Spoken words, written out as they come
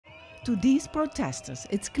To these protesters,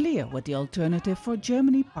 it's clear what the Alternative for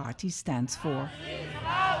Germany party stands for.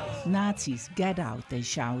 Nazis, get out, they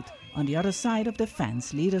shout. On the other side of the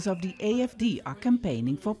fence, leaders of the AfD are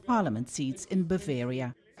campaigning for parliament seats in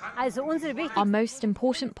Bavaria. Our most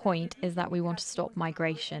important point is that we want to stop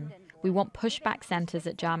migration. We want pushback centres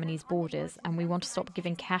at Germany's borders, and we want to stop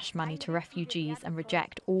giving cash money to refugees and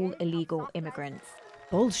reject all illegal immigrants.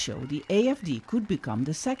 Polls show the AfD could become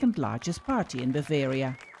the second largest party in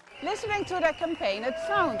Bavaria. Listening to their campaign, it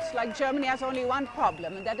sounds like Germany has only one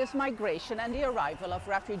problem, and that is migration and the arrival of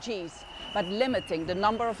refugees. But limiting the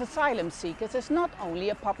number of asylum seekers is not only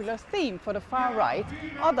a popular theme for the far right,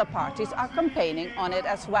 other parties are campaigning on it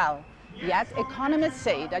as well. Yet economists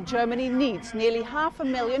say that Germany needs nearly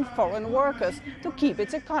 500,000 foreign workers to keep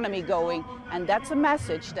its economy going, and that's a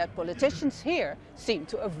message that politicians here seem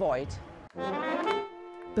to avoid.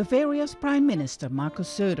 Bavaria's Prime Minister Markus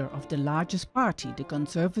Söder of the largest party, the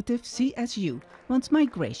conservative CSU, wants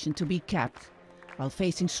migration to be capped. While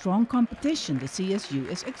facing strong competition, the CSU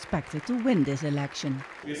is expected to win this election.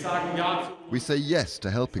 We say yes to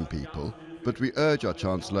helping people, but we urge our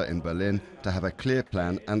Chancellor in Berlin to have a clear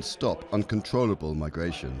plan and stop uncontrollable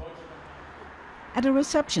migration. At a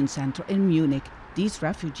reception centre in Munich, these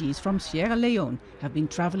refugees from Sierra Leone have been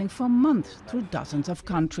travelling for months through dozens of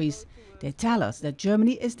countries. They tell us that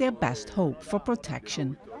Germany is their best hope for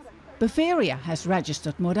protection. Bavaria has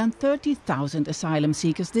registered more than 30,000 asylum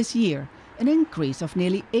seekers this year, an increase of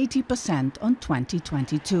nearly 80% on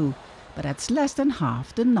 2022. But that's less than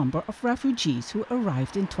half the number of refugees who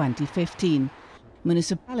arrived in 2015.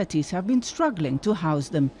 Municipalities have been struggling to house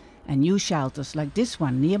them, and new shelters like this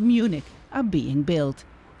one near Munich are being built,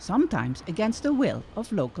 sometimes against the will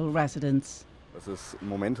of local residents.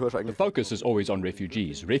 The focus is always on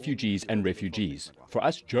refugees, refugees and refugees. For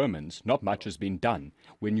us Germans, not much has been done.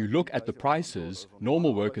 When you look at the prices,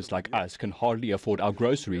 normal workers like us can hardly afford our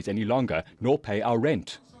groceries any longer, nor pay our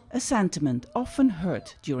rent. A sentiment often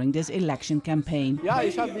heard during this election campaign.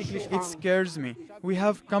 It scares me. We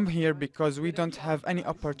have come here because we don't have any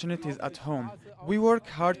opportunities at home. We work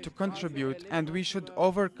hard to contribute, and we should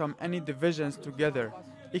overcome any divisions together.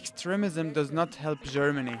 Extremism does not help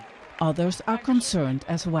Germany. Others are concerned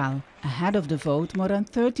as well. Ahead of the vote, more than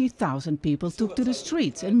 30,000 people took to the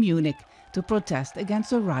streets in Munich to protest against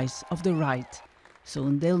the rise of the right.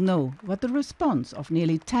 Soon they'll know what the response of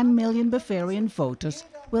nearly 10 million Bavarian voters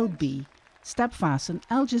will be. Vaessen,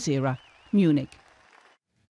 Al Jazeera, Munich.